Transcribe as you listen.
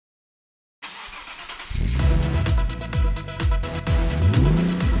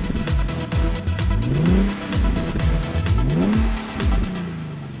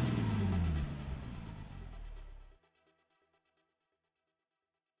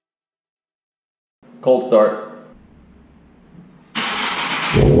Cold start.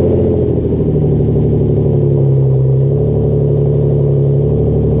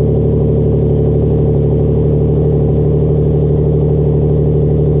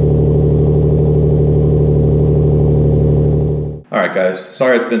 Alright guys,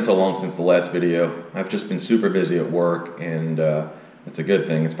 sorry it's been so long since the last video. I've just been super busy at work, and it's a good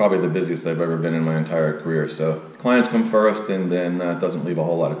thing. It's probably the busiest I've ever been in my entire career. So clients come first, and then that doesn't leave a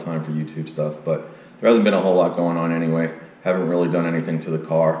whole lot of time for YouTube stuff. But there hasn't been a whole lot going on anyway. Haven't really done anything to the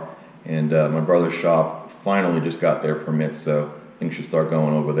car. And my brother's shop finally just got their permits, so things should start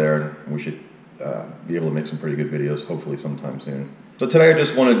going over there, and we should be able to make some pretty good videos hopefully sometime soon. So today I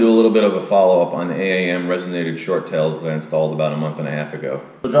just want to do a little bit of a follow-up on the AAM Resonated Short Tails that I installed about a month and a half ago.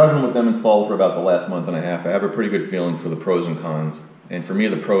 So driving with them installed for about the last month and a half, I have a pretty good feeling for the pros and cons. And for me,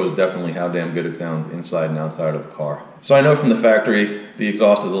 the pro is definitely how damn good it sounds inside and outside of the car. So I know from the factory, the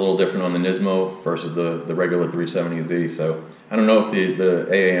exhaust is a little different on the Nismo versus the regular 370Z. So I don't know if the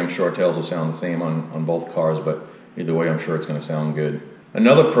AAM Short Tails will sound the same on both cars, but either way, I'm sure it's going to sound good.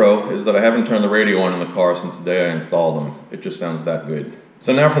 Another pro is that I haven't turned the radio on in the car since the day I installed them. It just sounds that good.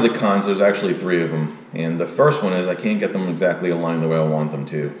 So now for the cons, there's actually 3 of them. And the first one is I can't get them exactly aligned the way I want them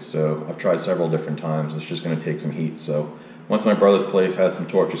to. So I've tried several different times. It's just going to take some heat. So once my brother's place has some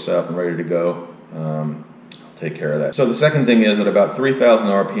torches set up and ready to go, I'll take care of that. So the second thing is at about 3,000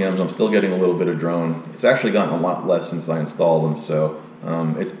 RPMs, I'm still getting a little bit of drone. It's actually gotten a lot less since I installed them. So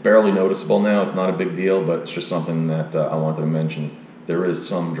it's barely noticeable now. It's not a big deal, but it's just something that I wanted to mention. There is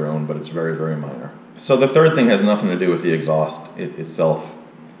some drone, but it's very, very minor. So the third thing has nothing to do with the exhaust itself.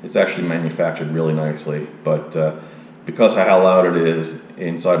 It's actually manufactured really nicely, but because of how loud it is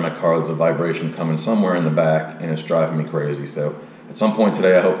inside my car, there's a vibration coming somewhere in the back, and it's driving me crazy. So at some point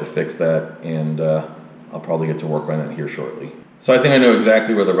today, I hope to fix that, and I'll probably get to work on that here shortly. So I think I know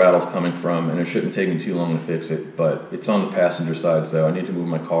exactly where the rattle's coming from, and it shouldn't take me too long to fix it, but it's on the passenger side, so I need to move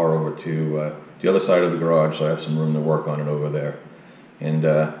my car over to the other side of the garage so I have some room to work on it over there. And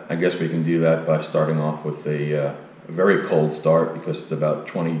I guess we can do that by starting off with a very cold start, because it's about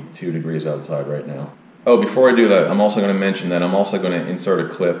 22 degrees outside right now. Oh, before I do that, I'm also going to mention that I'm also going to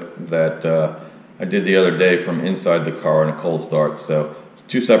insert a clip that I did the other day from inside the car in a cold start. So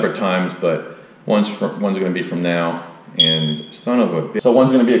 2 separate times, but one's going to be from now, and son of a bitch. So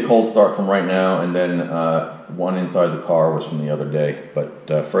one's going to be a cold start from right now, and then one inside the car was from the other day. But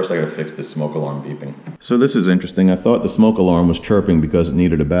first I got to fix this smoke alarm beeping. So this is interesting. I thought the smoke alarm was chirping because it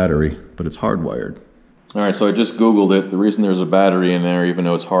needed a battery, but it's hardwired. Alright, so I just Googled it. The reason there's a battery in there, even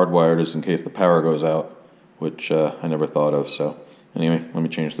though it's hardwired, is in case the power goes out, which I never thought of. So anyway, let me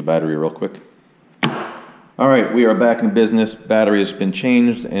change the battery real quick. Alright, we are back in business. Battery has been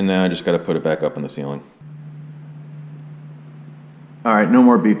changed, and now I just got to put it back up in the ceiling. Alright, no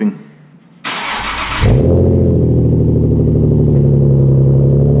more beeping.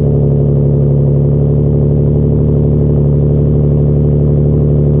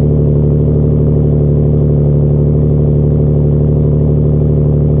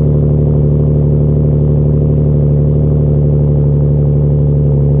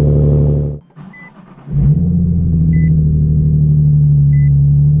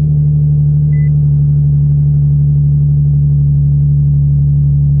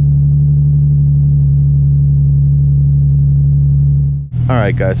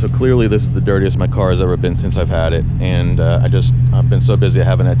 Alright guys, so clearly this is the dirtiest my car has ever been since I've had it, and I've been so busy I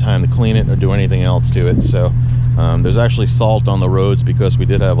haven't had time to clean it or do anything else to it. So there's actually salt on the roads because we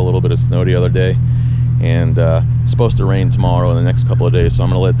did have a little bit of snow the other day, and it's supposed to rain tomorrow and the next couple of days, so I'm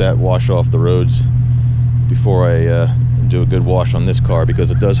going to let that wash off the roads before I do a good wash on this car, because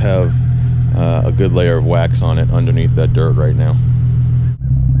it does have a good layer of wax on it underneath that dirt right now.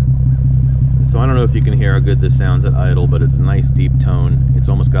 So I don't know if you can hear how good this sounds at idle, but it's a nice deep tone. It's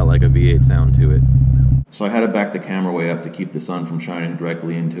almost got like a V8 sound to it. So I had to back the camera way up to keep the sun from shining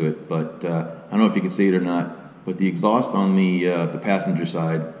directly into it, but I don't know if you can see it or not, but the exhaust on the passenger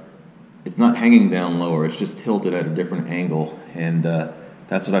side, it's not hanging down lower, it's just tilted at a different angle, and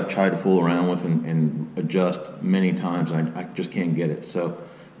that's what I've tried to fool around with and adjust many times, and I just can't get it. So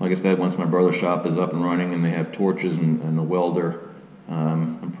like I said, once my brother's shop is up and running and they have torches and a welder,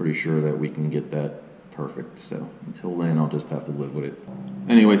 I'm pretty sure that we can get that perfect. So until then, I'll just have to live with it.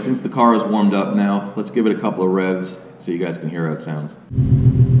 Anyway, since the car is warmed up now, let's give it a couple of revs so you guys can hear how it sounds.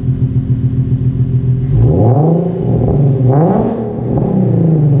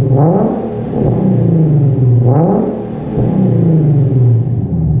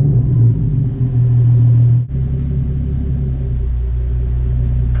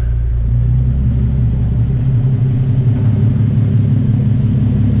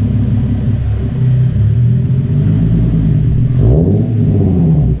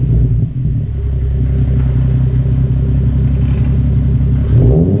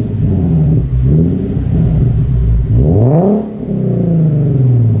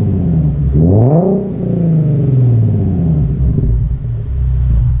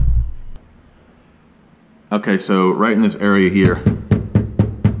 Okay, so right in this area here,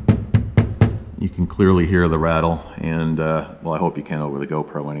 you can clearly hear the rattle, and well, I hope you can over the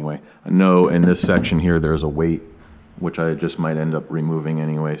GoPro anyway. I know in this section here there's a weight, which I just might end up removing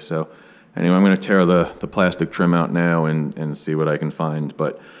anyway. So anyway, I'm going to tear the plastic trim out now and see what I can find.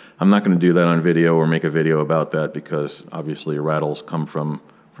 But I'm not going to do that on video or make a video about that, because obviously rattles come from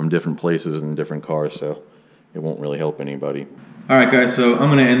different places and different cars, so it won't really help anybody. Alright guys, so I'm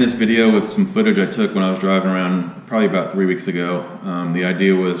going to end this video with some footage I took when I was driving around probably about 3 weeks ago. The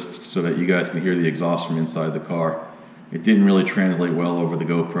idea was so that you guys can hear the exhaust from inside the car. It didn't really translate well over the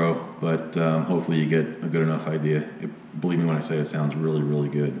GoPro, but hopefully you get a good enough idea. Believe me when I say it sounds really, really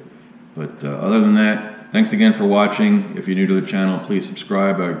good. But other than that, thanks again for watching. If you're new to the channel, please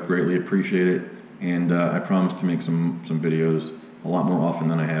subscribe. I greatly appreciate it. And I promise to make some videos a lot more often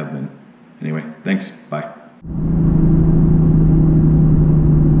than I have been. Anyway, thanks. Bye.